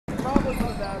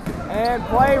And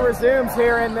play resumes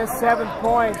here in this 7th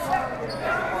point.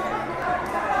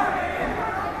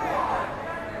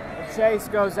 The chase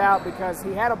goes out because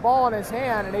he had a ball in his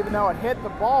hand, and even though it hit the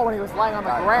ball when he was laying on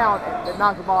the ground, it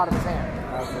knocked the ball out of his hand.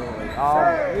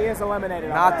 Absolutely. He is eliminated.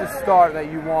 Not the start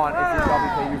that you want if you're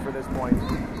WKU for this point.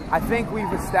 I think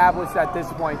we've established at this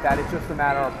point that it's just a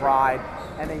matter of pride,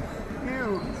 and a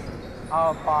huge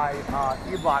by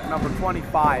Ebot, number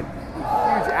 25. Huge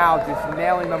out, just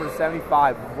nailing number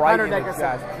 75 right in the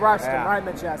chest. Crushed him right in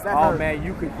the chest. That hurt. Man,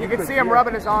 you could see him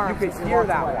rubbing his arms. You could hear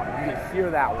that one. You could hear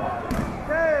that one.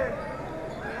 10,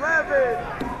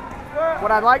 11.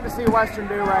 What I'd like to see Western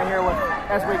do right here,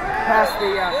 as we pass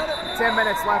the 10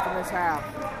 minutes left in this half,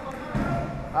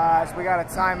 as we got a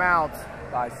timeout.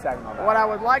 What I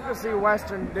would like to see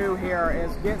Western do here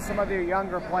is get some of their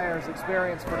younger players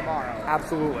experience for tomorrow.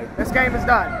 Absolutely. This game is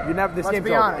done. This game's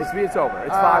over. It's over.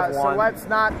 It's 5-1. So let's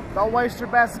don't waste your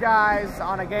best guys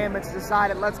on a game that's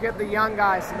decided. Let's give the young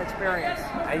guys some experience.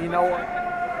 And you know what?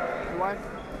 What?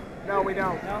 No, we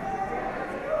don't. No?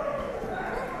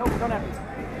 Nope, don't have these.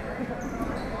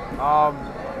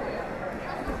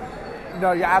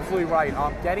 No, you're absolutely right.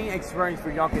 Getting experience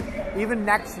for young kids, even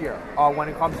next year, when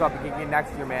it comes up again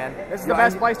next year, man. This is the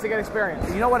best place to get experience.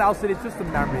 You know what else it is? Just the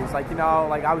memories. Like,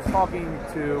 like I was talking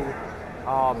to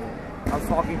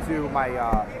my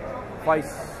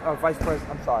vice president.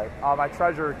 I'm sorry, my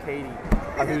treasurer Katie,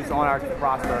 who's on our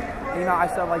roster. And, I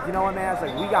said, like, you know what, man? It's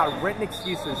like we got written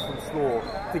excuses from school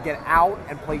to get out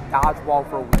and play dodgeball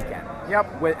for a weekend.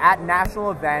 Yep. At national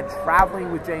event,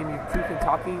 traveling with JMU to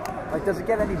Kentucky. Like, does it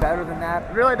get any better than that?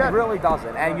 It really doesn't. It really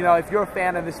doesn't. And, if you're a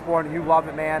fan of this sport and you love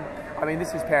it, man, I mean,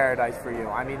 this is paradise for you.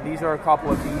 I mean, these are a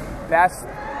couple of the best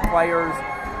players,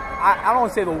 I don't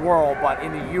want to say the world, but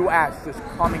in the U.S. just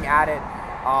coming at it.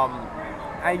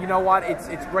 And you know what?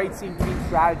 It's great seeing team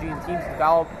strategy and teams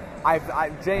develop.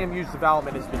 JMU's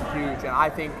development has been huge, and I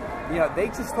think, they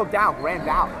just took down Grand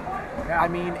Valley. Yeah. I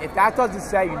mean, if that doesn't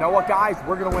say, you know what, guys,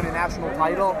 we're going to win a national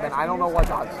title, then I don't know what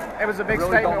does. It was a big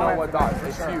statement. I really don't know what does.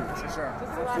 It's huge. For sure.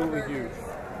 Absolutely huge.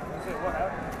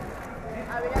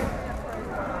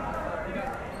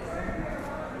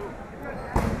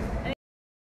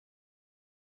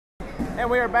 And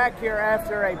we are back here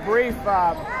after a brief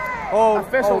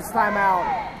officials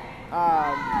timeout.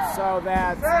 So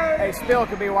that a spill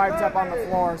could be wiped up on the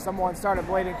floor. Someone started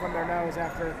bleeding from their nose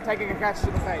after taking a catch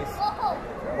to the face.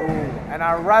 Ooh, and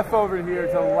our ref over here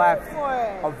to the left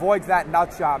avoids that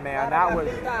nut shot, man. That was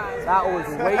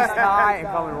waist high and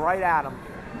coming right at him.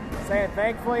 Saying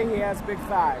thankfully he has big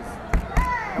thighs.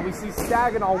 And we see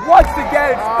Saginaw once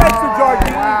again. Spencer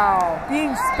Jardine. Wow.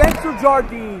 Being Spencer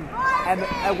Jardine.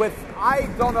 And with, I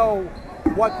don't know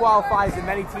what qualifies in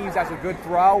many teams as a good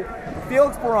throw.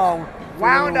 Felix Barone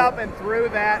wound up and threw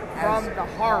that from the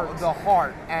heart. The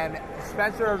heart. And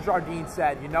Spencer Jardine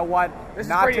said, you know what?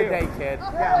 Not today, kid.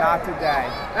 Yeah. Not today.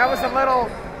 That was a little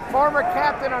former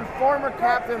captain on former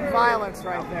captain violence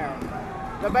right there.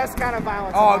 The best kind of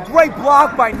violence. Oh, great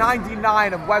block by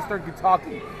 99 of Western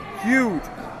Kentucky. Huge.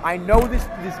 I know this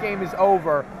game is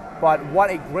over, but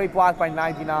what a great block by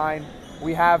 99.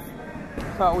 We have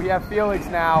Felix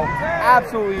now,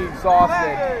 absolutely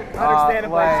exhausted.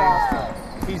 Understandably exhausted.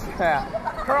 He's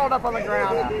curled up on the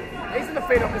ground. He's in the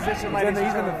fetal position.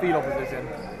 He's in the fetal position.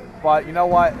 But you know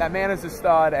what? That man is a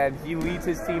stud, and he leads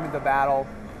his team into battle.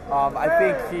 I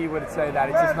think he would say that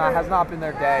it just has not been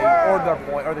their day or their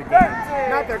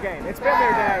game. Not their game. It's been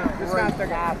their day. It's not their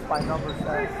game. By number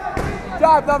 7. Good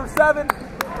job, number 7.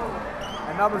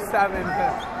 And number 7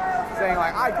 saying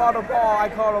like, I caught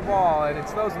a ball, and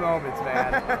it's those moments,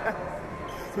 man.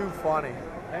 It's too funny.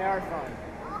 They are fun.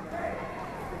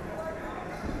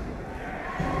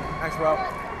 Next row.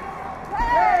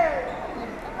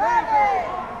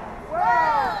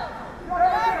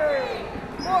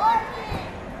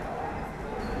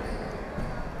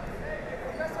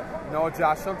 No,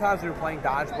 Josh, sometimes when you're playing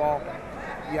dodgeball,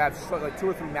 you have like 2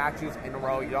 or 3 matches in a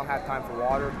row, you don't have time for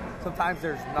water. Sometimes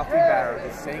there's nothing better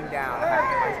than sitting down and having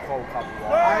a nice cold cup of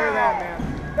water. I hear that, man.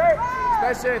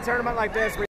 Especially in a tournament like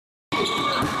this.